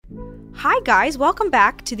Hi, guys. Welcome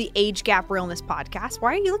back to the Age Gap Realness podcast.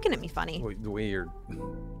 Why are you looking at me funny? The way you're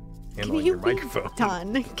handling your microphone.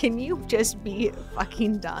 Done? Can you just be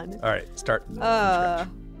fucking done? All right, start.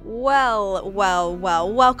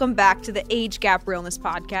 Welcome back to the Age Gap Realness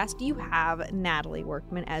podcast. You have Natalie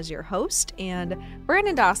Workman as your host and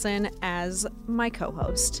Brandon Dawson as my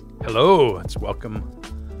co-host. Hello, it's welcome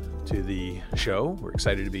to the show. We're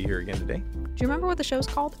excited to be here again today. Do you remember what the show's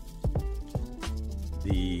called?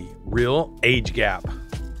 The Real Age Gap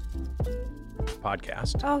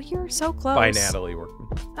podcast. Oh, you're so close. By Natalie Workman.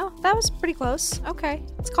 Oh, that was pretty close. Okay.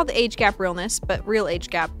 It's called the Age Gap Realness, but Real Age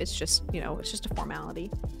Gap, it's just, it's just a formality.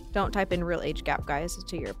 Don't type in Real Age Gap, guys,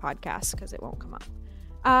 to your podcast because it won't come up.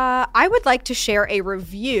 I would like to share a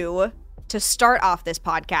review to start off this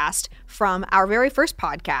podcast from our very first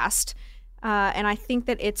podcast. And I think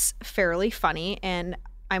that it's fairly funny, and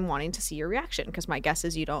I'm wanting to see your reaction because my guess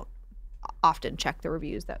is you don't often check the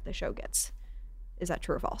reviews that the show gets. Is that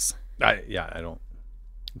true or false? I don't.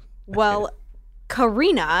 Well,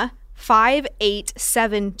 Karina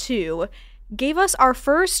 5872 gave us our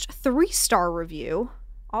first 3-star review.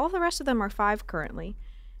 All of the rest of them are 5 currently.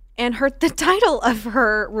 And the title of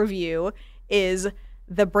her review is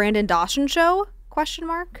The Brandon Dawson Show? ?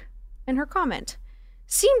 And her comment: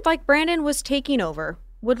 seemed like Brandon was taking over.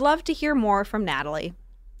 Would love to hear more from Natalie.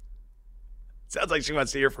 Sounds like she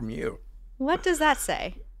wants to hear from you. What does that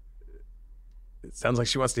say? It sounds like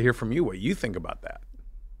she wants to hear from you what you think about that.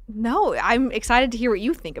 No, I'm excited to hear what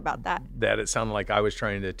you think about that. That it sounded like I was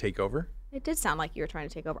trying to take over? It did sound like you were trying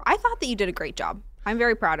to take over. I thought that you did a great job. I'm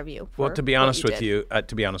very proud of you. Well, to be honest with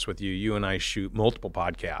you, you and I shoot multiple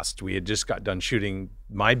podcasts. We had just got done shooting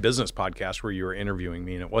my business podcast where you were interviewing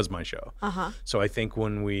me, and it was my show. Uh-huh. So I think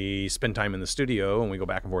when we spend time in the studio and we go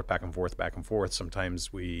back and forth,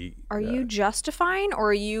 sometimes we... Are you justifying,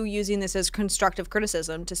 or are you using this as constructive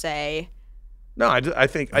criticism to say... No, I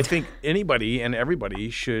think anybody and everybody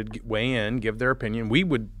should weigh in, give their opinion. We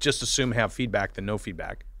would just assume have feedback than no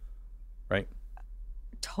feedback, right?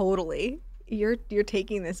 Totally. You're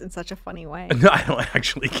taking this in such a funny way. No, I don't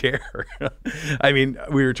actually care. I mean,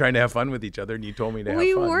 we were trying to have fun with each other, and you told me to have fun.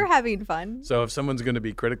 We were having fun. So if someone's going to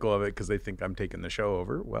be critical of it because they think I'm taking the show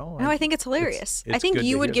over, well... No, I think it's hilarious. It's I think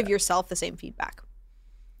you would give that. yourself the same feedback.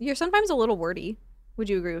 You're sometimes a little wordy. Would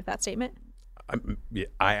you agree with that statement?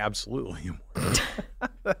 I absolutely am.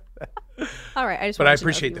 All right. But I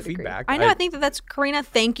appreciate the feedback. I know. I think that's Karina.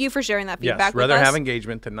 Thank you for sharing that feedback yes, with us. rather have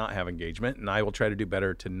engagement than not have engagement, and I will try to do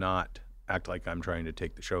better to not act like I'm trying to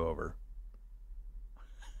take the show over.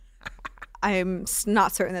 I'm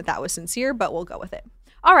not certain that was sincere, but we'll go with it.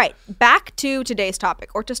 All right. Back to today's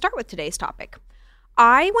topic, or to start with today's topic.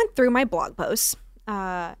 I went through my blog posts,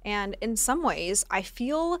 and in some ways, I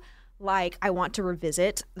feel like I want to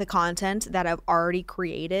revisit the content that I've already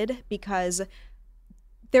created because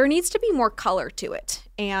there needs to be more color to it.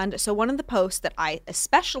 And so one of the posts that I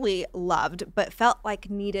especially loved but felt like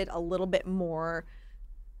needed a little bit more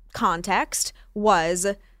context was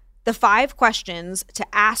the 5 questions to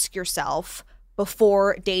ask yourself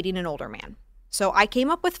before dating an older man. So I came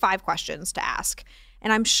up with 5 questions to ask,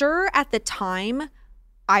 and I'm sure at the time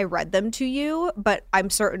I read them to you, but I'm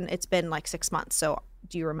certain it's been like 6 months. So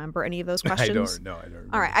do you remember any of those questions? I don't remember.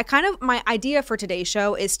 All right. My idea for today's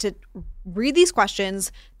show is to read these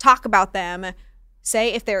questions, talk about them,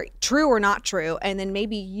 say if they're true or not true, and then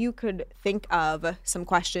maybe you could think of some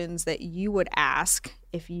questions that you would ask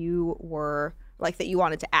if you were like that you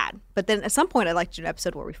wanted to add. But then at some point I'd like to do an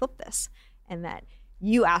episode where we flip this and that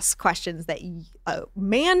you ask questions that a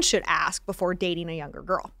man should ask before dating a younger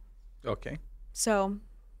girl. Okay. So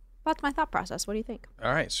that's my thought process. What do you think?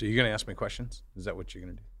 All right. So you're going to ask me questions? Is that what you're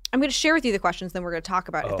going to do? I'm going to share with you the questions, then we're going to talk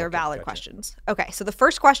about if they're valid gotcha. questions. Okay. So the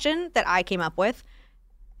first question that I came up with,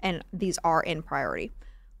 and these are in priority,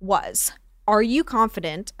 was, are you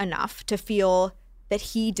confident enough to feel that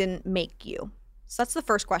he didn't make you? So that's the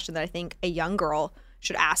first question that I think a young girl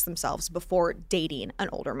should ask themselves before dating an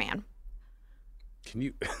older man.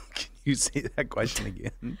 Can you say that question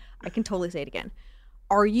again? I can totally say it again.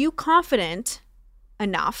 Are you confident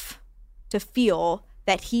enough to feel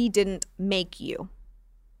that he didn't make you?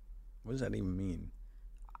 What does that even mean?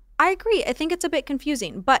 I agree. I think it's a bit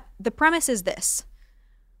confusing, but the premise is this.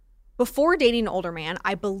 Before dating an older man,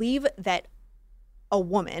 I believe that a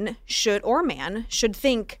woman should, or a man should,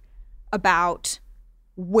 think about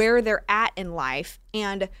where they're at in life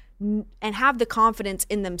and have the confidence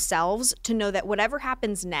in themselves to know that whatever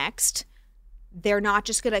happens next, they're not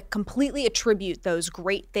just going to completely attribute those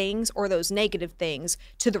great things or those negative things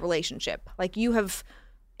to the relationship. Like, you have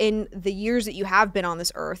in the years that you have been on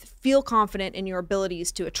this earth, feel confident in your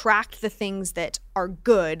abilities to attract the things that are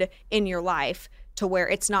good in your life, to where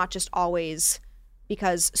it's not just always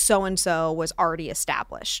because so-and-so was already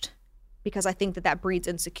established. Because I think that breeds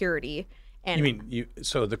insecurity. And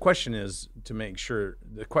so the question is to make sure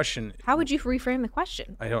the question. How would you reframe the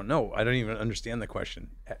question? I don't know. I don't even understand the question.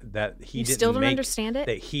 That he you didn't still don't make, understand it?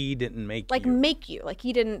 That he didn't make like you. Make you. Like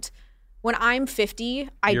he didn't. When I'm 50,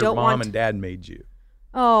 I Your don't want. Your mom and dad made you.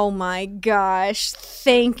 Oh my gosh.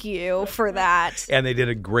 Thank you for that. And they did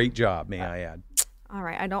a great job, may I add. All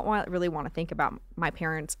right. I don't really want to think about my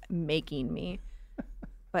parents making me.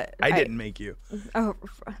 But I didn't make you. Oh.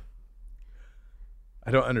 I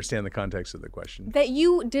don't understand the context of the question. That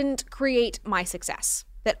you didn't create my success.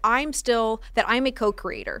 That I'm a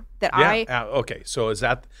co-creator. Okay. So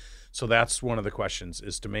that's one of the questions,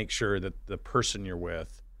 is to make sure that the person you're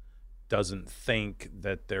with doesn't think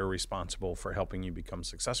that they're responsible for helping you become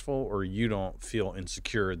successful, or you don't feel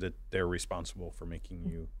insecure that they're responsible for making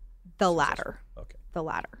you the successful. latter. Okay. The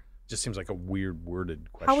latter. Just seems like a weird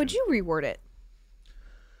worded question. How would you reword it?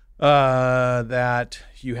 That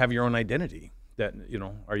you have your own identity. That,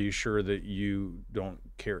 are you sure that you don't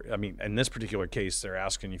care? I mean, in this particular case, they're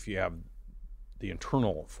asking if you have the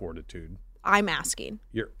internal fortitude. I'm asking.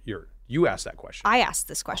 You asked that question. I asked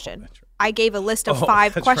this question. Oh, that's right. I gave a list of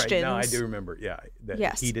 5 questions. Right. No, I do remember. Yeah, that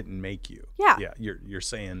yes. He didn't make you. Yeah. Yeah. You're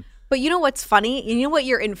saying. But you know what's funny? You know what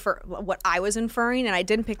what I was inferring, and I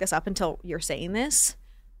didn't pick this up until you're saying this.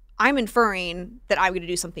 I'm inferring that I'm going to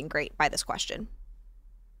do something great by this question.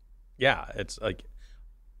 Yeah, it's like.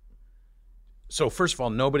 So first of all,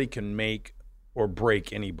 nobody can make or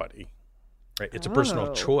break anybody, right? It's a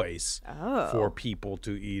personal choice for people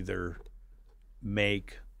to either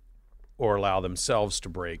make or allow themselves to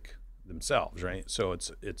break themselves, right? So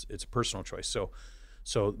it's a personal choice.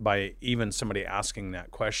 So by even somebody asking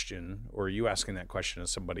that question, or you asking that question to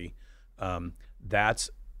somebody, that's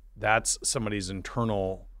somebody's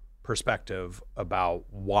internal perspective about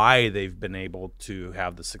why they've been able to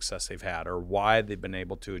have the success they've had, or why they've been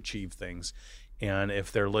able to achieve things. And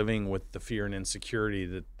if they're living with the fear and insecurity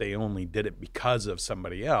that they only did it because of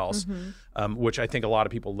somebody else, which I think a lot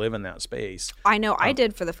of people live in that space. I know I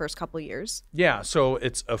did for the first couple of years. Yeah, so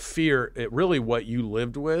it's a fear. Really what you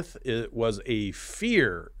lived with, it was a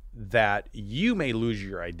fear that you may lose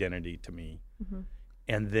your identity to me,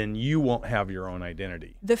 and then you won't have your own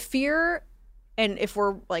identity. The fear, and if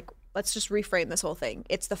we're like, let's just reframe this whole thing.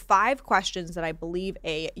 It's the 5 questions that I believe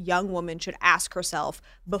a young woman should ask herself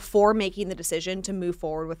before making the decision to move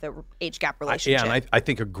forward with an age gap relationship. And I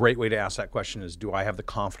think a great way to ask that question is, do I have the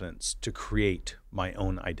confidence to create my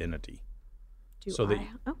own identity?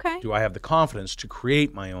 Do I have the confidence to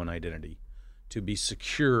create my own identity, to be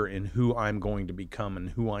secure in who I'm going to become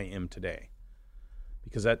and who I am today?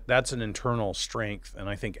 Because that's an internal strength, and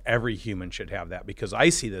I think every human should have that, because I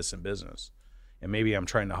see this in business. And maybe I'm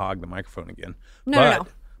trying to hog the microphone again. No.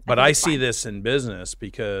 But I see this in business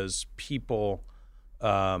because people,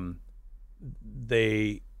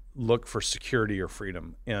 they look for security or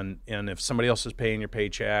freedom. And if somebody else is paying your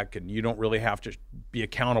paycheck, and you don't really have to be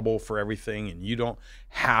accountable for everything, and you don't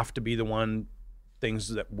have to be the one, things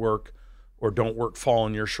that work or don't work fall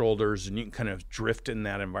on your shoulders, and you can kind of drift in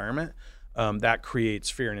that environment, that creates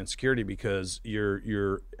fear and insecurity, because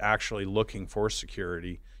you're actually looking for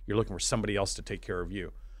security. You're looking for somebody else to take care of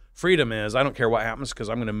you. Freedom is, I don't care what happens, because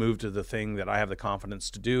I'm going to move to the thing that I have the confidence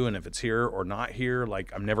to do, and if it's here or not here,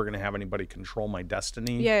 like, I'm never going to have anybody control my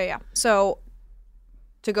destiny. Yeah. So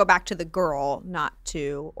to go back to the girl,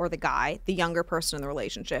 or the guy, the younger person in the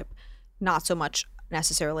relationship, not so much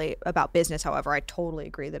necessarily about business. However, I totally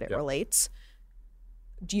agree that it relates.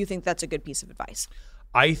 Do you think that's a good piece of advice?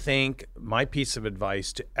 I think my piece of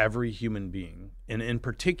advice to every human being, and in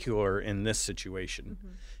particular in this situation,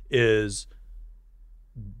 is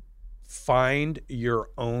find your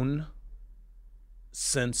own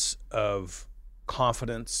sense of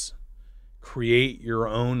confidence, create your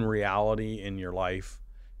own reality in your life,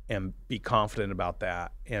 and be confident about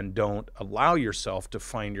that. And don't allow yourself to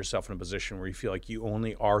find yourself in a position where you feel like you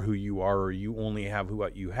only are who you are, or you only have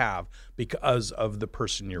what you have because of the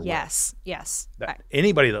person you're with. Yes.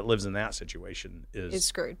 Anybody that lives in that situation is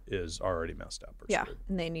screwed. Is already messed up. Screwed.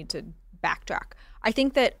 And they need to backtrack. I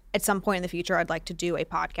think that at some point in the future, I'd like to do a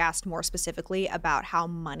podcast more specifically about how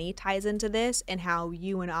money ties into this, and how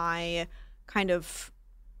you and I kind of,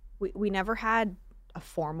 we never had a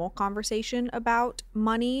formal conversation about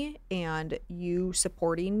money and you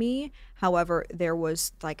supporting me. However, there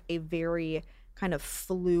was like a very kind of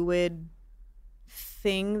fluid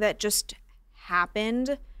thing that just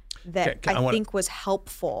happened that I think was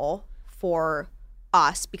helpful for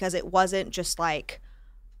us, because it wasn't just like,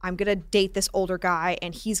 I'm going to date this older guy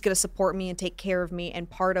and he's going to support me and take care of me. And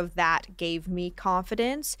part of that gave me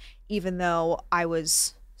confidence, even though I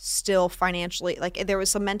was still financially, like, there was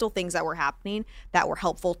some mental things that were happening that were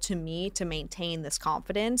helpful to me to maintain this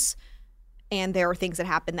confidence. And there were things that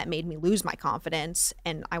happened that made me lose my confidence,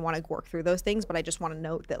 and I want to work through those things. But I just want to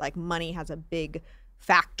note that, like, money has a big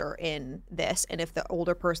factor in this, and if the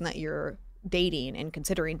older person that you're dating and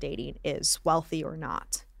considering dating is wealthy or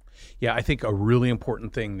not. Yeah, I think a really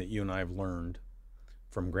important thing that you and I have learned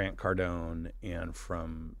from Grant Cardone and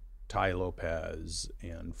from Ty Lopez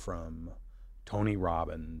and from Tony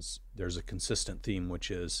Robbins, there's a consistent theme,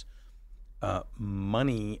 which is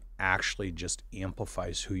money actually just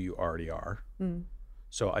amplifies who you already are. Mm.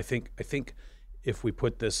 So I think if we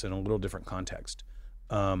put this in a little different context,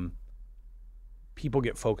 people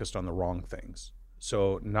get focused on the wrong things.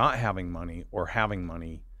 So not having money or having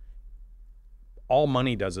money, all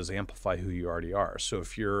money does is amplify who you already are. So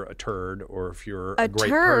if you're a turd, or if you're a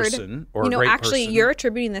great person, or actually, you're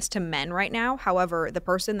attributing this to men right now. However, the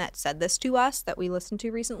person that said this to us that we listened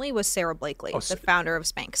to recently was Sarah Blakely, the founder of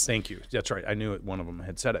Spanx. Thank you. That's right. I knew one of them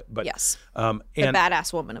had said it. But yes, the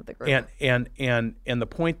badass woman of the group. And the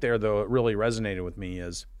point there, though, it really resonated with me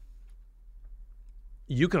is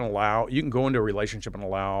you can go into a relationship and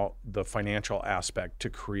allow the financial aspect to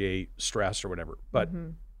create stress or whatever,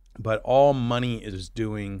 but all money is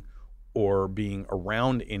doing, or being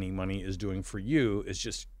around any money is doing for you, is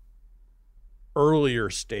just earlier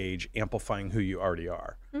stage amplifying who you already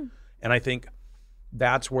are. And I think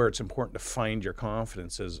that's where it's important to find your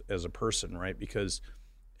confidence as a person, right? Because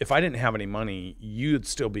if I didn't have any money, you'd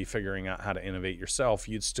still be figuring out how to innovate yourself.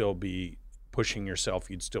 You'd still be pushing yourself.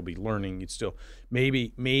 You'd still be learning. You'd still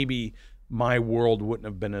maybe my world wouldn't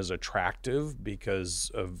have been as attractive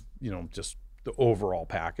because of, just the overall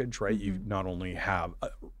package, right? You not only have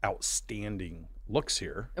outstanding looks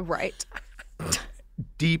here, right?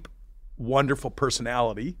 Deep, wonderful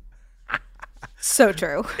personality. So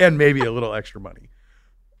true. And maybe a little extra money.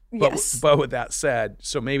 Yes. But with that said,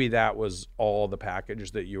 so maybe that was all the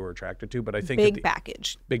package that you were attracted to. But I think big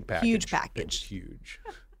package. Huge package. Huge.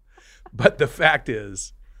 But the fact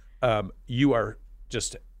is, you are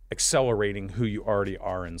just accelerating who you already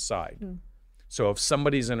are inside. So if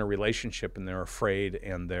somebody's in a relationship and they're afraid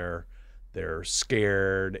and they're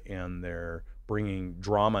scared and they're bringing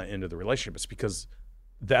drama into the relationship, it's because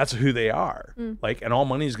that's who they are. And all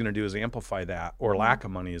money is going to do is amplify that, or lack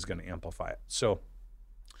of money is going to amplify it. So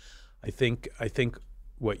I think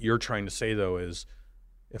what you're trying to say, though, is,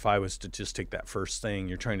 if I was to just take that first thing,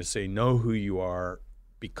 you're trying to say, know who you are,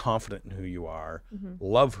 be confident in who you are,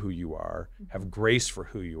 love who you are, have grace for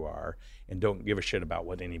who you are, and don't give a shit about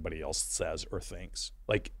what anybody else says or thinks.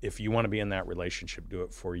 Like, if you want to be in that relationship, do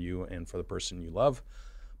it for you and for the person you love,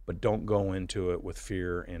 but don't go into it with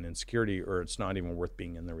fear and insecurity, or it's not even worth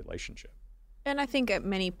being in the relationship. And I think at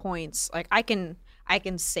many points, like, I can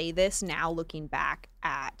say this now, looking back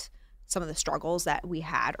at some of the struggles that we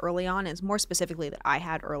had early on, and more specifically that I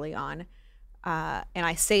had early on. And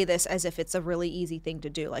I say this as if it's a really easy thing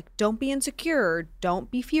to do. Like, don't be insecure,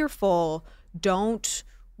 don't be fearful, don't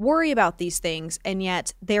worry about these things. And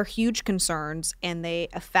yet they're huge concerns, and they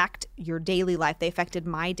affect your daily life. They affected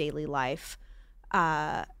my daily life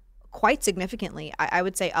quite significantly. I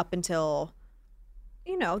would say up until,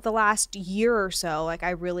 the last year or so. Like,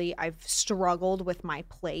 I've struggled with my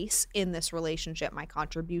place in this relationship, my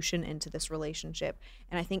contribution into this relationship.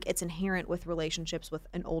 And I think it's inherent with relationships with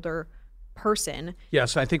an older person.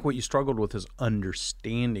 Yes, I think what you struggled with is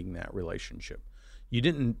understanding that relationship.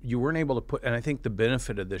 You weren't able to put, and I think the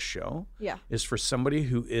benefit of this show is for somebody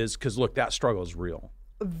who is, because look, that struggle is real.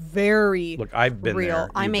 Very look, I've been real. There.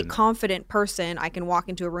 I'm a confident person. I can walk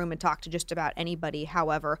into a room and talk to just about anybody.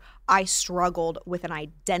 However, I struggled with an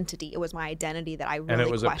identity. It was my identity that I really questioned. And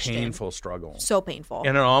it was questioned. A painful struggle. So painful.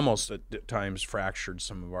 And it almost at times fractured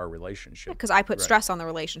some of our relationship. Because I put stress on the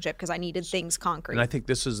relationship because I needed things concrete. And I think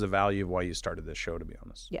this is the value of why you started this show, to be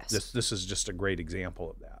honest. Yes. This is just a great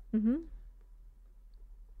example of that.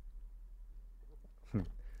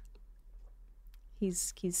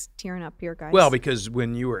 He's tearing up here, guys. Well, because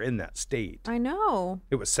when you were in that state, I know,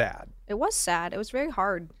 it was sad. It was sad. It was very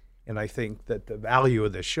hard. And I think that the value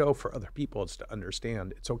of this show for other people is to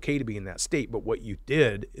understand it's okay to be in that state, but what you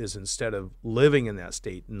did is, instead of living in that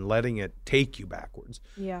state and letting it take you backwards,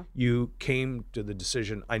 you came to the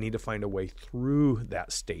decision, I need to find a way through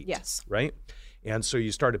that state. Yes. Right? And so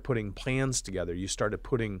you started putting plans together. You started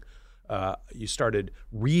putting you started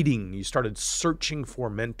reading, you started searching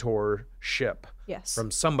for mentorship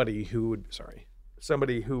from somebody who would,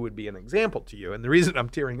 somebody who would be an example to you. And the reason I'm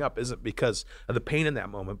tearing up isn't because of the pain in that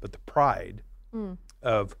moment, but the pride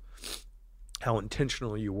of how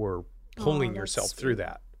intentional you were pulling yourself through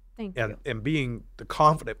that. Thank you. And being the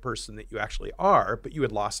confident person that you actually are, but you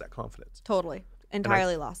had lost that confidence. Totally.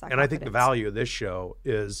 Entirely lost that confidence. And I think the value of this show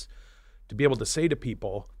is to be able to say to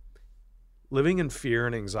people, living in fear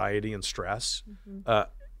and anxiety and stress,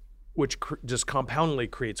 which just compoundly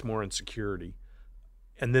creates more insecurity.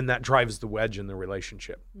 And then that drives the wedge in the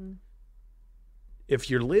relationship. If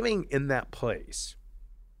you're living in that place,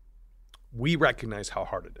 we recognize how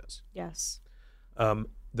hard it is. Yes.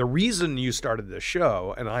 The reason you started this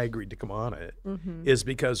show, and I agreed to come on it, is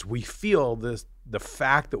because we feel the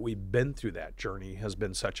fact that we've been through that journey has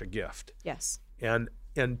been such a gift. Yes. And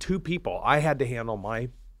two people, I had to handle my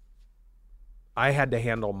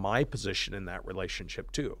position in that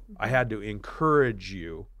relationship too. I had to encourage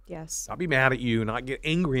you. Yes. Not be mad at you, not get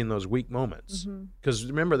angry in those weak moments. Because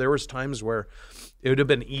remember, there was times where it would have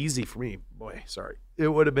been easy for me. It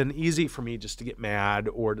would have been easy for me just to get mad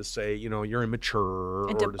or to say, you're immature.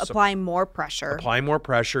 And to apply more pressure.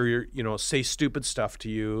 Say stupid stuff to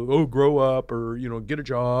you. Oh, grow up, or, get a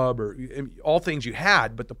job, or all things you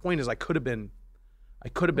had. But the point is, I could have been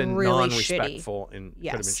really non-respectful and could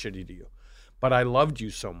have been shitty to you. But I loved you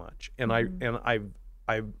so much. And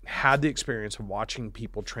I've had the experience of watching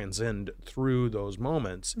people transcend through those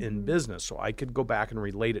moments in business, so I could go back and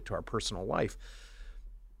relate it to our personal life.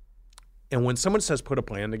 And when someone says put a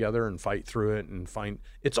plan together and fight through it and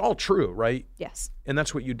it's all true, right? Yes. And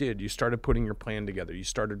that's what you did. You started putting your plan together. You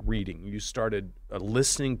started reading. You started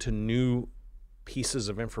listening to new pieces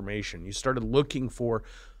of information. You started looking for.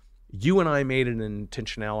 You and I made an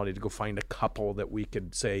intentionality to go find a couple that we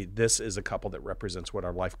could say, this is a couple that represents what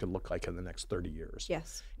our life could look like in the next 30 years.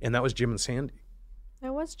 Yes. And that was Jim and Sandy.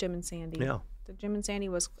 That was Jim and Sandy. Yeah. Jim and Sandy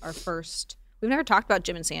was our first. We've never talked about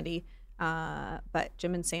Jim and Sandy, but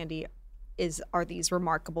Jim and Sandy are these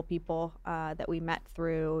remarkable people that we met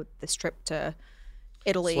through this trip to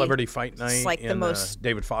Italy. Celebrity Fight Night. It's like and the most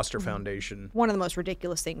David Foster Foundation. One of the most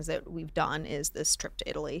ridiculous things that we've done is this trip to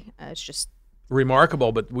Italy. It's just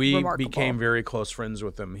remarkable, but we became very close friends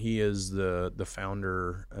with him. He is the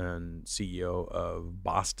founder and CEO of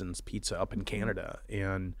Boston's Pizza up in Canada,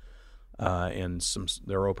 and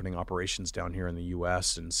they're opening operations down here in the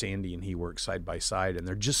U.S. And Sandy and he work side by side, and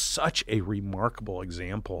they're just such a remarkable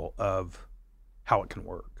example of how it can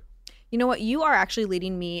work. You know what? You are actually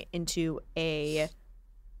leading me into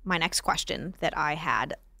my next question that I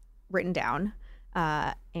had written down,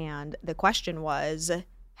 and the question was,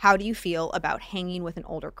 how do you feel about hanging with an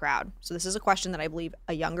older crowd? So this is a question that I believe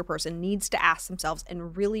a younger person needs to ask themselves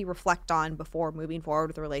and really reflect on before moving forward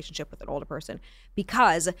with a relationship with an older person,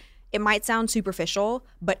 because it might sound superficial,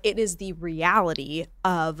 but it is the reality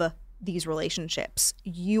of these relationships.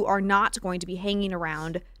 You are not going to be hanging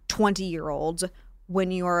around 20-year-olds when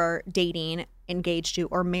you're dating, engaged to,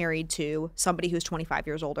 or married to somebody who's 25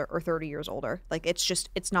 years older or 30 years older. Like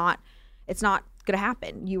it's not going to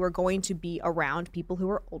happen. You are going to be around people who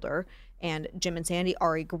are older, and Jim and Sandy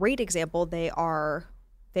are a great example. They are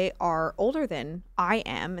older than I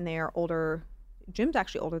am, and they are older. Jim's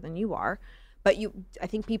actually older than you are, but I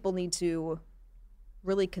think people need to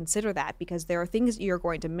really consider that, because there are things you're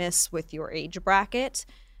going to miss with your age bracket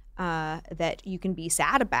that you can be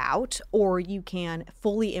sad about, or you can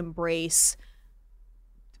fully embrace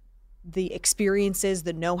the experiences,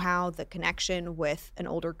 the know-how, the connection with an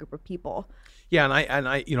older group of people. Yeah, and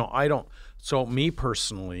I don't. So me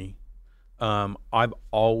personally, I've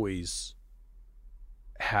always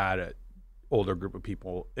had an older group of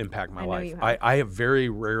people impact my life. I have very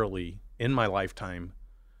rarely in my lifetime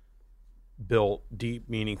built deep,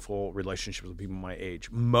 meaningful relationships with people my age.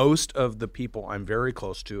 Most of the people I'm very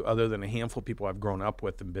close to, other than a handful of people I've grown up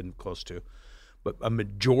with and been close to, but a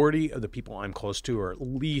majority of the people I'm close to are at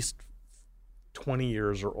least 20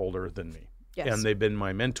 years or older than me. Yes. And they've been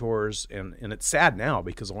my mentors, and it's sad now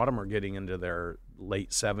because a lot of them are getting into their late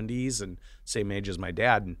 70s and same age as my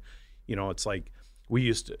dad. And, it's like we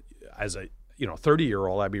used to, as a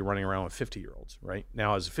 30-year-old, I'd be running around with 50-year-olds, right?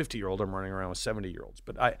 Now as a 50-year-old, I'm running around with 70-year-olds.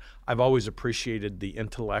 But I've always appreciated the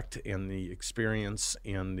intellect and the experience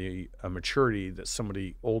and the maturity that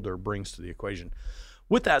somebody older brings to the equation.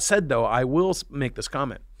 With that said, though, I will make this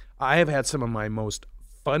comment. I have had some of my most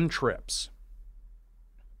fun trips,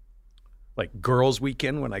 like Girls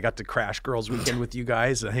Weekend, when I got to crash Girls Weekend with you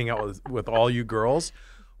guys and hang out with all you girls.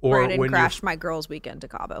 Or Brandon crashed my Girls Weekend to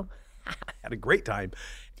Cabo. Had a great time.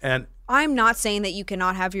 And I'm not saying that you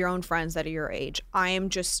cannot have your own friends that are your age. I am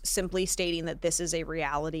just simply stating that this is a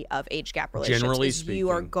reality of age gap relationships. Generally speaking, you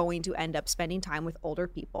are going to end up spending time with older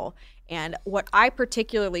people. And what I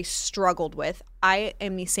particularly struggled with, I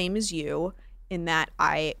am the same as you in that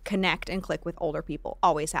I connect and click with older people,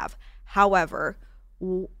 always have. However,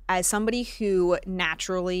 as somebody who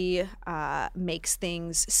naturally makes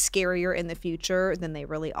things scarier in the future than they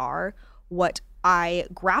really are, what I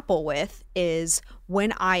grapple with is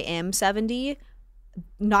when I am 70,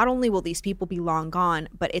 not only will these people be long gone,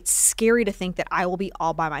 but it's scary to think that I will be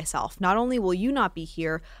all by myself. Not only will you not be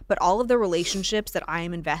here, but all of the relationships that I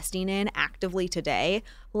am investing in actively today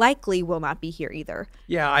likely will not be here either.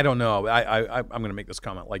 Yeah, I don't know. I'm going to make this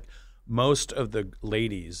comment. Like, most of the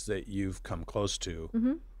ladies that you've come close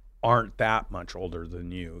to aren't that much older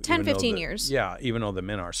than you. 10, 15 years. Yeah, even though the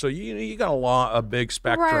men are. So you got a big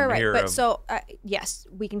spectrum right. here. But yes,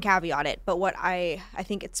 we can caveat it. But what I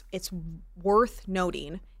think it's worth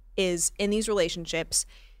noting is in these relationships,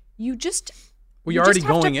 you're already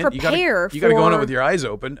going in. You got to go in it with your eyes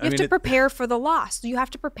open. You have to prepare for the loss. You have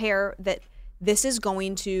to prepare that this is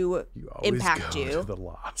going to impact you. To the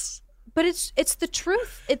loss. But it's the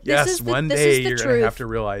truth. One day you're going to have to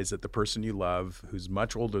realize that the person you love, who's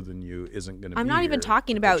much older than you, isn't going to be here. I'm not even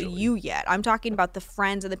talking about you yet. I'm talking about the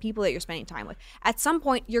friends and the people that you're spending time with. At some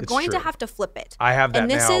point, you're going to have to flip it. I have that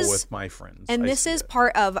now with my friends. And this is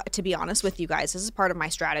part of, to be honest with you guys, this is part of my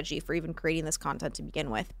strategy for even creating this content to begin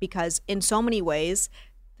with. Because in so many ways,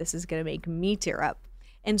 this is going to make me tear up.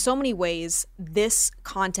 In so many ways, this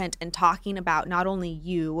content and talking about not only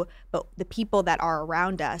you, but the people that are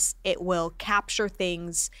around us, it will capture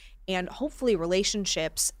things and hopefully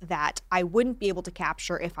relationships that I wouldn't be able to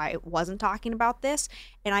capture if I wasn't talking about this.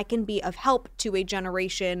 And I can be of help to a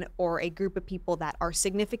generation or a group of people that are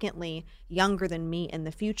significantly younger than me in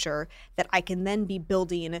the future that I can then be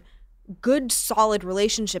building good, solid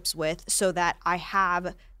relationships with so that I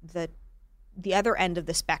have the other end of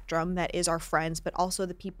the spectrum that is our friends, but also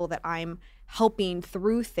the people that I'm helping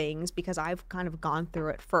through things because I've kind of gone through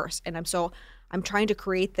it first. And I'm trying to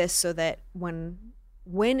create this so that when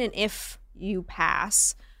and if you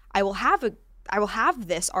pass, I will have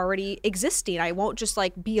this already existing. I won't just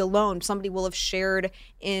like be alone. Somebody will have shared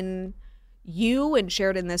in you and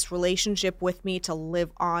shared in this relationship with me to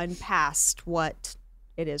live on past what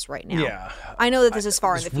it is right now. Yeah. I know that this is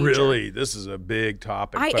far in the future. Really, this is a big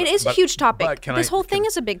topic. It is a huge topic. This whole thing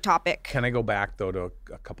is a big topic. Can I go back, though, to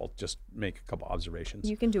just make a couple observations?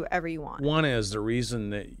 You can do whatever you want. One is the reason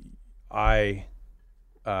that I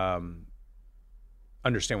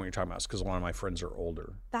understand what you're talking about is because a lot of my friends are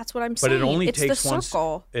older. That's what I'm saying. But it only takes the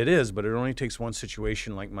circle. It is, but it only takes one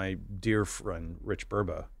situation like my dear friend, Rich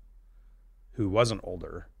Burba, who wasn't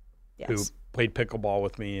older, who played pickleball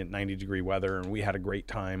with me in 90-degree weather, and we had a great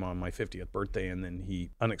time on my 50th birthday, and then he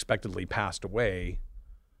unexpectedly passed away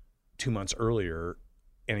 2 months earlier,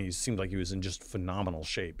 and he seemed like he was in just phenomenal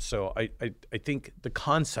shape. So I think the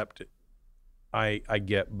concept I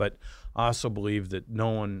get, but I also believe that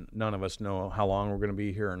none of us know how long we're going to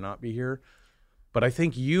be here or not be here. But I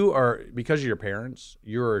think you are, because of your parents,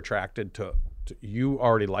 you're attracted to you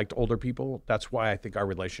already liked older people. That's why I think our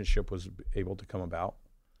relationship was able to come about.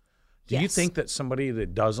 Do you think that somebody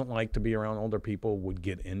that doesn't like to be around older people would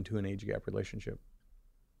get into an age gap relationship?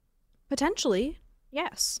 Potentially,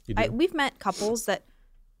 yes. You do? We've met couples that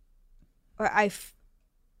I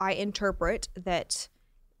interpret that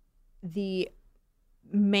the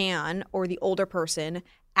man or the older person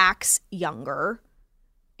acts younger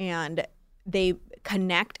and they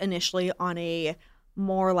connect initially on a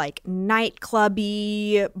more like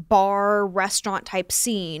nightclubby, bar, restaurant type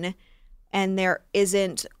scene. And there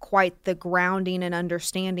isn't quite the grounding and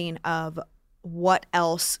understanding of what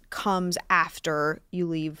else comes after you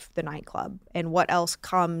leave the nightclub and what else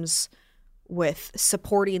comes with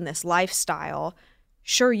supporting this lifestyle.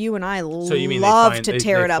 Sure, you and I love to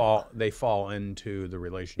tear it up. They fall into the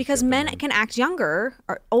relationship. Because men can act younger,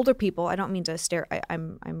 or older people. I don't mean to stare.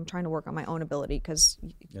 I'm trying to work on my own ability because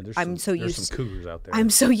there's some cougars out there. I'm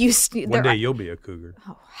so used to. One day you'll be a cougar.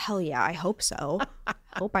 Oh, hell yeah. I hope so. I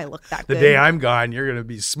hope I look that good. The day I'm gone, you're going to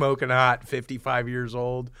be smoking hot, 55 years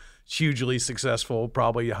old, hugely successful,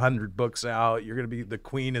 probably 100 books out. You're going to be the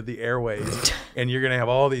queen of the airways, and you're going to have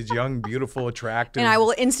all these young, beautiful, attractive. And I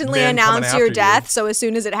will instantly announce your death. So as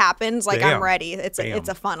soon as it happens, like I'm ready. It's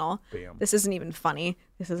a funnel. Bam. This isn't even funny.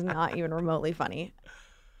 This is not even remotely funny.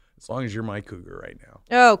 As long as you're my cougar right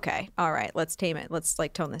now. Okay. All right. Let's tame it. Let's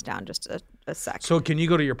tone this down just a sec. So can you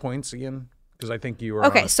go to your points again? Because I think you were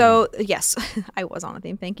okay. So yes, I was on a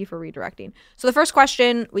theme. Thank you for redirecting. So the first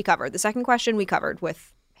question we covered. The second question we covered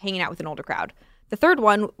with hanging out with an older crowd. The third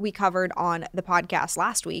one we covered on the podcast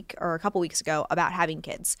last week or a couple weeks ago about having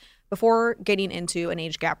kids. Before getting into an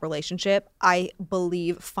age gap relationship, I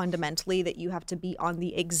believe fundamentally that you have to be on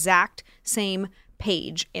the exact same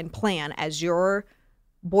page and plan as your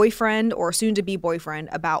boyfriend or soon-to-be boyfriend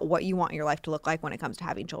about what you want your life to look like when it comes to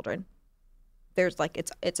having children. There's like,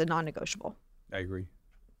 it's a non-negotiable. I agree.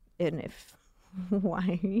 And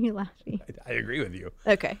why are you laughing? I agree with you.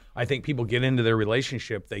 Okay. I think people get into their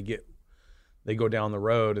relationship, they go down the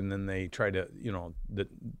road, and then they try to,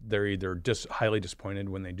 they're either highly disappointed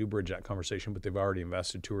when they do bridge that conversation, but they've already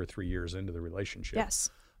invested 2 or 3 years into the relationship.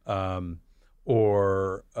 Yes. And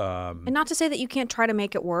not to say that you can't try to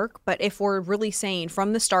make it work, but if we're really saying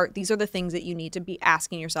from the start, these are the things that you need to be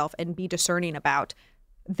asking yourself and be discerning about,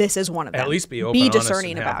 this is one of them. At least be open, be honest,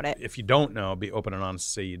 discerning about it. If you don't know, be open and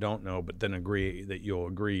honest, say you don't know, but then agree that you'll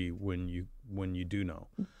agree when you do know.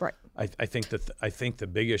 Right. I think the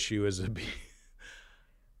big issue is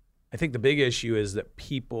I think the big issue is that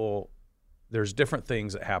people, there's different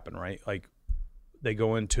things that happen, right? Like they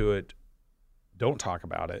go into it, don't talk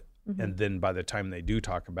about it, and then by the time they do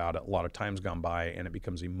talk about it, a lot of time's gone by, and it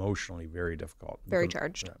becomes emotionally very difficult. Very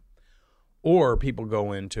charged. Yeah. Or people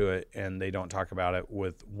go into it and they don't talk about it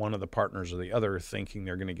with one of the partners or the other, thinking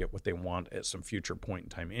they're going to get what they want at some future point in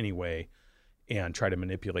time anyway, and try to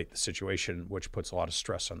manipulate the situation, which puts a lot of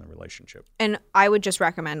stress on the relationship. And I would just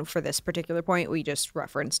recommend for this particular point, we just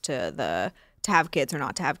reference to the To Have Kids or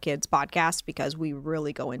Not to Have Kids podcast, because we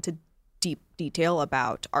really go into deep detail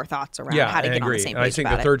about our thoughts around how to get on the same page. And I think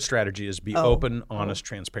the third strategy is be open, honest,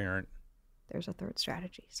 transparent. There's a third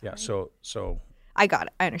strategy. Sorry. Yeah. So I got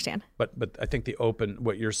it. I understand. But I think the open,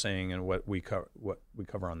 what you're saying and what we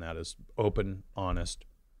cover on that is open, honest,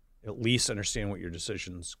 at least understand what your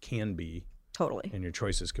decisions can be. Totally. And your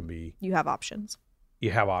choices can be. You have options.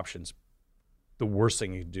 You have options. The worst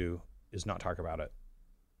thing you can do is not talk about it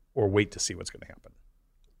or wait to see what's going to happen.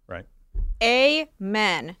 Right?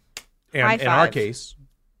 Amen. And in our case,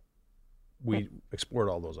 we explored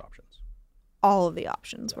all those options. All of the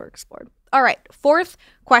options were explored. All right. Fourth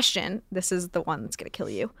question. This is the one that's going to kill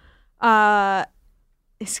you.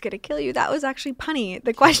 It's going to kill you. That was actually punny.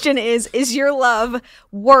 The question is your love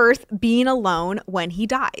worth being alone when he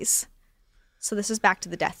dies? So this is back to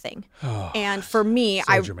the death thing. And for me,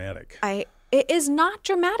 so dramatic. It is not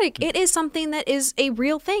dramatic. It is something that is a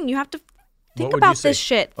real thing. You have to think about this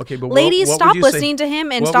shit. Okay, but ladies, what stop would you listening say? to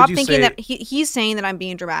him and What stop would you thinking say? that he's saying that I'm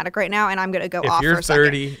being dramatic right now, and I'm going to go off You're for a second.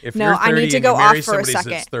 30, if No, you're 30 I need to and go you marry off for a somebody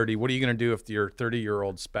second. that's 30, what are you going to do if your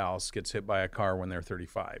 30-year-old spouse gets hit by a car when they're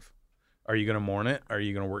 35? Are you going to mourn it? Are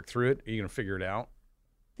you going to work through it? Are you going to figure it out?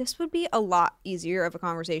 This would be a lot easier of a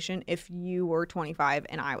conversation if you were 25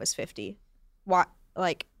 and I was 50. What?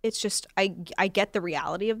 Like, it's just, I get the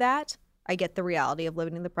reality of that. I get the reality of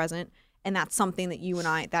living in the present. And that's something that you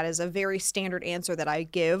and that is a very standard answer that I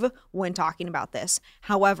give when talking about this.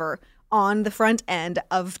 However, on the front end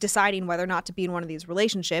of deciding whether or not to be in one of these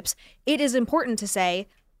relationships, it is important to say,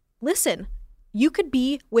 listen, you could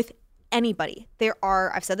be with anybody.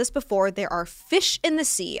 I've said this before, there are fish in the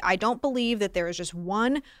sea. I don't believe that there is just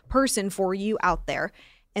one person for you out there.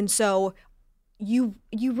 And so you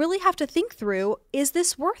really have to think through, is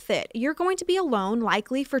this worth it? You're going to be alone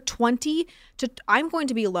likely for I'm going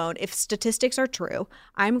to be alone if statistics are true.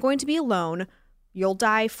 I'm going to be alone. You'll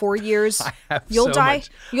die 4 years. You'll die.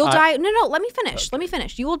 No, let me finish. Okay. Let me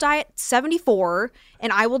finish. You will die at 74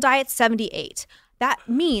 and I will die at 78. That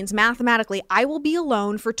means mathematically I will be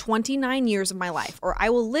alone for 29 years of my life, or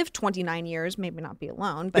I will live 29 years, maybe not be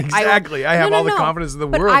alone. But exactly. I have all the confidence in the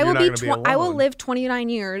world. You're not going to be alone. I will live 29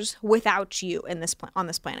 years without you on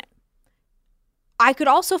this planet. I could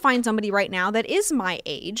also find somebody right now that is my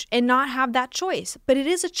age and not have that choice, but it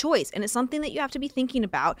is a choice, and it's something that you have to be thinking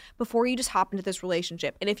about before you just hop into this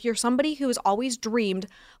relationship. And if you're somebody who has always dreamed,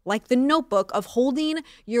 like The Notebook, of holding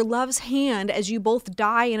your love's hand as you both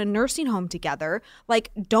die in a nursing home together,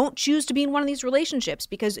 like, don't choose to be in one of these relationships,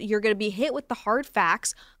 because you're going to be hit with the hard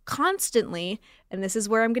facts constantly, and this is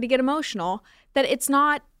where I'm going to get emotional, that it's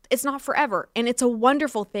not forever, and it's a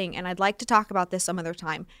wonderful thing, and I'd like to talk about this some other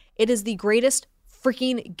time. It is the greatest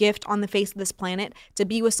freaking gift on the face of this planet to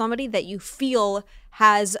be with somebody that you feel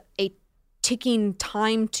has a ticking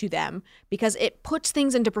time to them, because it puts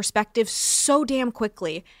things into perspective so damn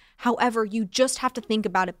quickly. However, you just have to think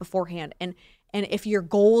about it beforehand. And if your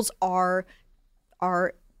goals are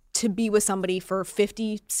to be with somebody for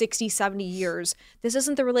 50, 60, 70 years, this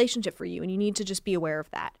isn't the relationship for you. And you need to just be aware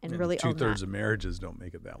of that and really own that. 2/3 of marriages don't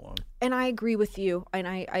make it that long. And I agree with you. And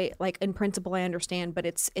I like, in principle, I understand, but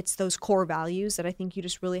it's those core values that I think you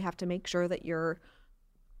just really have to make sure that you're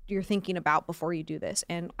you're thinking about before you do this.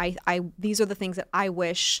 And I these are the things that I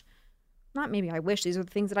wish, not maybe I wish, these are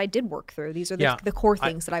the things that I did work through. These are the core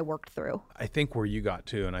things that I worked through. I think where you got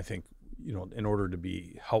to, and I think, in order to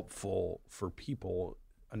be helpful for people,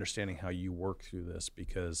 understanding how you work through this,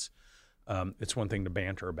 because it's one thing to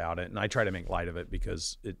banter about it, and I try to make light of it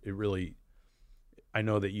because it really, I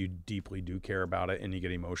know that you deeply do care about it and you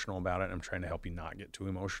get emotional about it. And I'm trying to help you not get too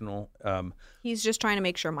emotional. He's just trying to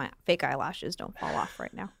make sure my fake eyelashes don't fall off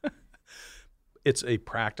right now. It's a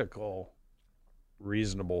practical,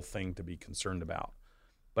 reasonable thing to be concerned about.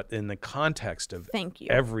 But in the context of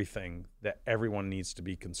everything that everyone needs to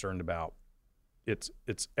be concerned about, it's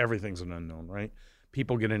everything's an unknown, right?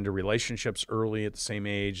 People get into relationships early at the same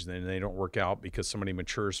age, then they don't work out because somebody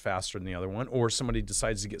matures faster than the other one, or somebody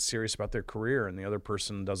decides to get serious about their career and the other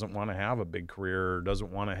person doesn't want to have a big career or doesn't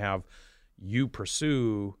want to have you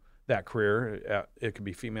pursue that career. It could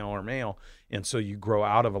be female or male. And so you grow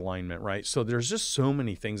out of alignment, right? So there's just so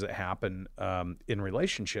many things that happen in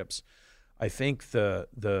relationships. I think that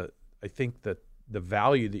the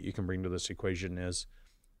value that you can bring to this equation is,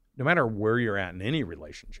 no matter where you're at in any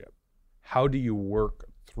relationship, how do you work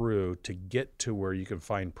through to get to where you can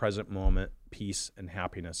find present moment peace and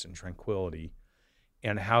happiness and tranquility?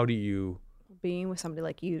 And how do you... Being with somebody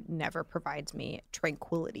like you never provides me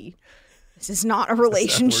tranquility. This is not a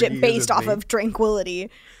relationship based off of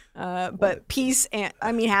tranquility. But peace and,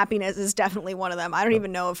 happiness is definitely one of them. I don't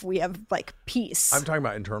even know if we have peace. I'm talking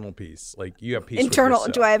about internal peace. You have peace internal. With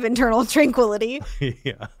yourself. Do I have internal tranquility?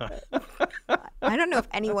 Yeah. I don't know if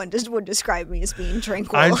anyone just would describe me as being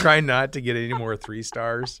tranquil. I'm trying not to get any more 3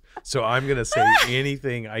 stars, so I'm going to say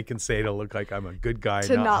anything I can say to look like I'm a good guy,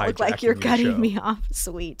 to not look like you're cutting show. Me off.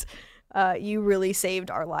 Sweet. You really saved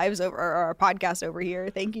our lives our podcast over here.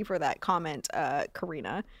 Thank you for that comment,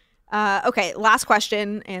 Karina. Okay, last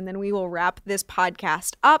question, and then we will wrap this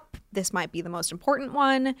podcast up. This might be the most important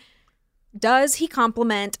one. Does he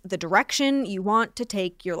complement the direction you want to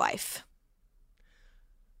take your life?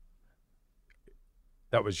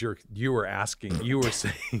 That was you were asking, you were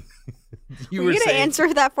saying. Were you going to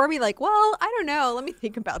answer that for me? Well, I don't know. Let me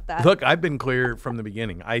think about that. Look, I've been clear from the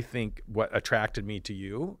beginning. I think what attracted me to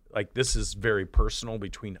you, this is very personal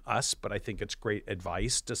between us, but I think it's great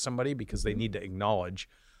advice to somebody because they need to acknowledge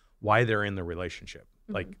why they're in the relationship.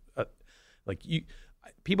 Mm-hmm.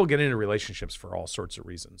 People get into relationships for all sorts of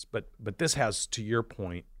reasons, but this has, to your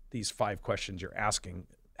point, these 5 questions you're asking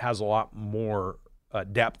has a lot more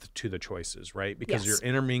depth to the choices, right? Because you're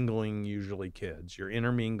intermingling usually kids, you're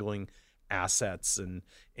intermingling assets and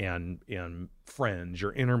friends,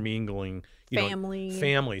 you're intermingling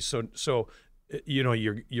family. So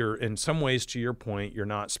you're in some ways, to your point, you're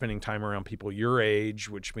not spending time around people your age,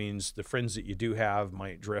 which means the friends that you do have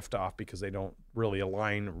might drift off because they don't really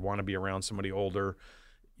align or want to be around somebody older.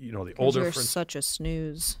 The older you're friends. Such a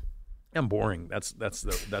snooze. I'm boring. That's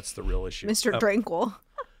the real issue. Mr. Tranquil.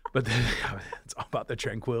 But then, it's all about the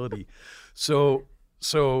tranquility. So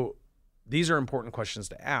these are important questions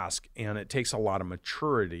to ask, and it takes a lot of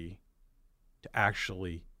maturity to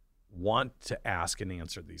actually want to ask and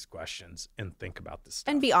answer these questions and think about this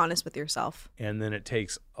stuff. And be honest with yourself. And then it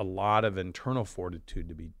takes a lot of internal fortitude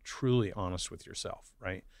to be truly honest with yourself,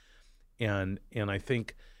 right? And I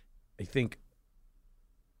think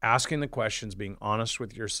asking the questions, being honest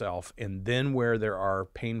with yourself, and then where there are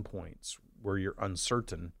pain points, where you're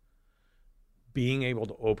uncertain, being able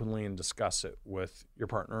to openly and discuss it with your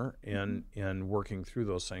partner and working through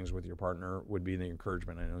those things with your partner would be the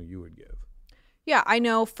encouragement I know you would give. Yeah, I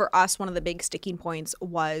know for us, one of the big sticking points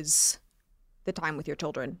was the time with your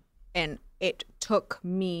children. And it took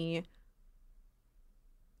me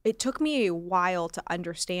a while to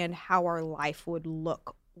understand how our life would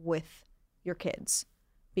look with your kids.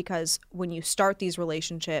 Because when you start these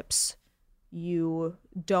relationships, you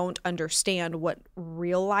don't understand what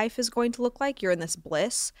real life is going to look like. You're in this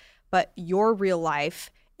bliss, but your real life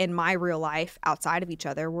and my real life outside of each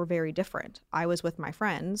other were very different. I was with my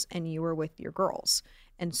friends and you were with your girls.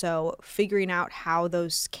 And so figuring out how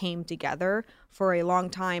those came together, for a long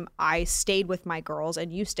time, I stayed with my girls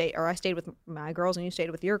and I stayed with my girls and you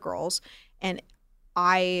stayed with your girls. And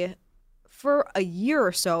I, for a year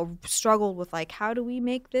or so, struggled with how do we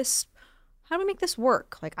make this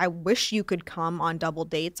work? I wish you could come on double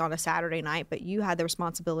dates on a Saturday night, but you had the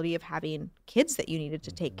responsibility of having kids that you needed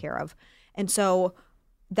to take care of. And so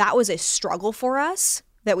that was a struggle for us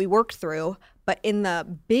that we worked through. But in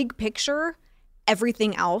the big picture,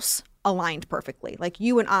 everything else aligned perfectly.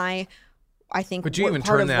 You and I think. But you even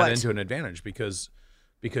turn that into an advantage because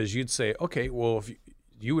you'd say, okay, well, if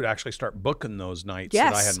you would actually start booking those nights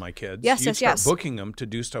that I had my kids. Yes, You'd start booking them to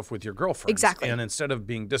do stuff with your girlfriends. Exactly. And instead of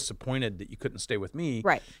being disappointed that you couldn't stay with me,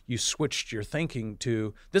 right. you switched your thinking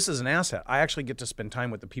to, this is an asset. I actually get to spend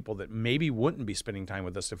time with the people that maybe wouldn't be spending time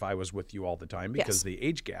with us if I was with you all the time because of the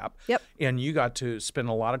age gap. Yep. And you got to spend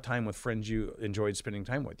a lot of time with friends you enjoyed spending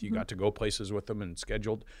time with. You got to go places with them and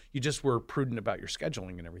scheduled. You just were prudent about your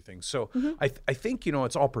scheduling and everything. So I think,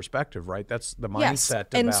 it's all perspective, right? That's the mindset.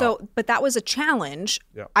 And but that was a challenge.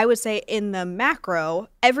 Yeah. I would say in the macro,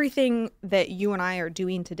 everything that you and I are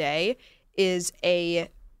doing today is a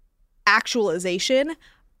actualization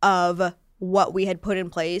of what we had put in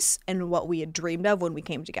place and what we had dreamed of when we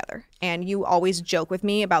came together. And you always joke with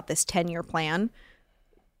me about this 10-year plan.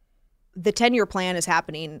 The 10-year plan is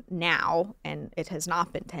happening now, and it has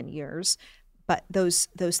not been 10 years. But those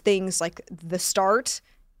things, like the start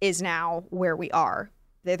is now where we are.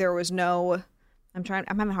 There was no... I'm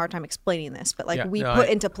having a hard time explaining this, but put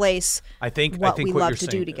into place what we love to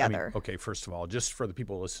do together. Okay, first of all, just for the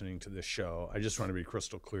people listening to this show, I just want to be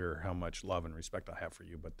crystal clear how much love and respect I have for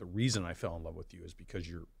you. But the reason I fell in love with you is because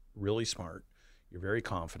you're really smart, you're very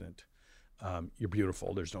confident, you're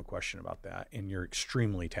beautiful. There's no question about that, and you're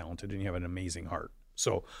extremely talented, and you have an amazing heart.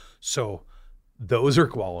 So those are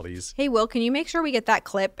qualities. Hey, Will, can you make sure we get that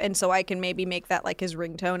clip and so I can maybe make that like his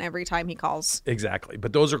ringtone every time he calls? Exactly.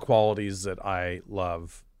 But those are qualities that I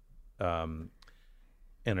love and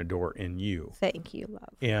adore in you. Thank you,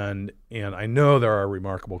 love. And I know there are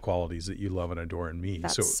remarkable qualities that you love and adore in me.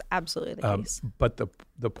 That's absolutely the case. But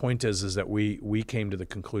the point is that we came to the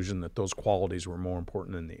conclusion that those qualities were more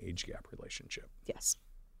important than the age gap relationship. Yes.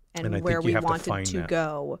 And where we wanted to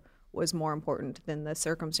go was more important than the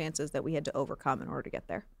circumstances that we had to overcome in order to get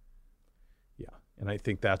there. Yeah. And I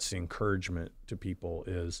think that's the encouragement to people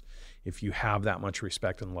is if you have that much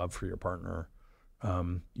respect and love for your partner,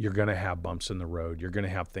 you're going to have bumps in the road. You're going to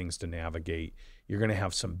have things to navigate. You're going to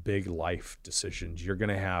have some big life decisions. You're going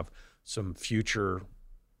to have some future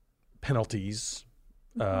penalties,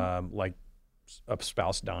 like a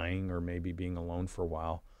spouse dying or maybe being alone for a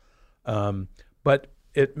while. But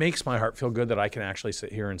it makes my heart feel good that I can actually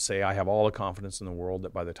sit here and say I have all the confidence in the world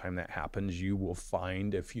that by the time that happens, you will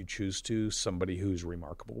find, if you choose to, somebody who's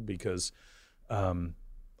remarkable because I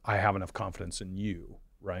have enough confidence in you,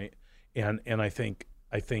 right? And I think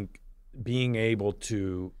being able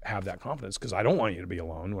to have that confidence, because I don't want you to be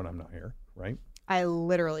alone when I'm not here, right? I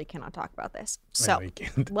literally cannot talk about this. So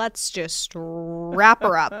let's just wrap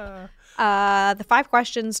her up. The 5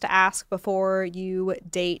 questions to ask before you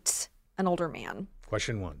date an older man.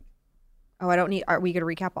 Question 1. Oh, I don't need. Are we going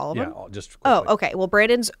to recap all of them? Yeah, just quickly. Oh, okay. Well,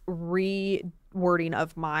 Brandon's rewording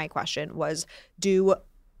of my question was: do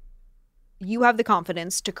you have the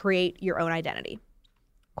confidence to create your own identity?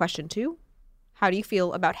 Question 2: how do you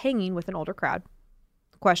feel about hanging with an older crowd?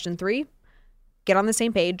 Question 3: get on the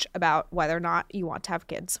same page about whether or not you want to have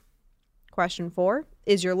kids. Question 4: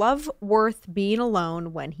 is your love worth being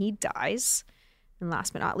alone when he dies? And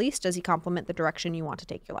last but not least, does he complement the direction you want to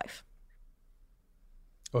take your life?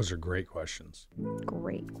 Those are great questions.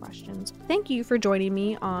 Great questions. Thank you for joining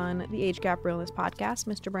me on the Age Gap Realness podcast,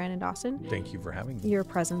 Mr. Brandon Dawson. Thank you for having me. Your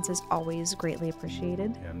presence is always greatly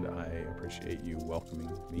appreciated. And I appreciate you welcoming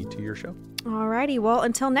me to your show. Alrighty. Well,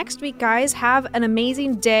 until next week, guys, have an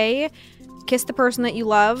amazing day. Kiss the person that you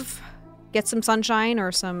love. Get some sunshine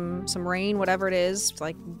or some rain, whatever it is.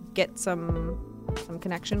 Like, get some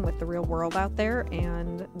connection with the real world out there.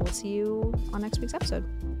 And we'll see you on next week's episode.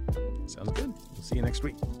 Sounds good. We'll see you next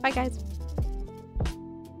week. Bye, guys.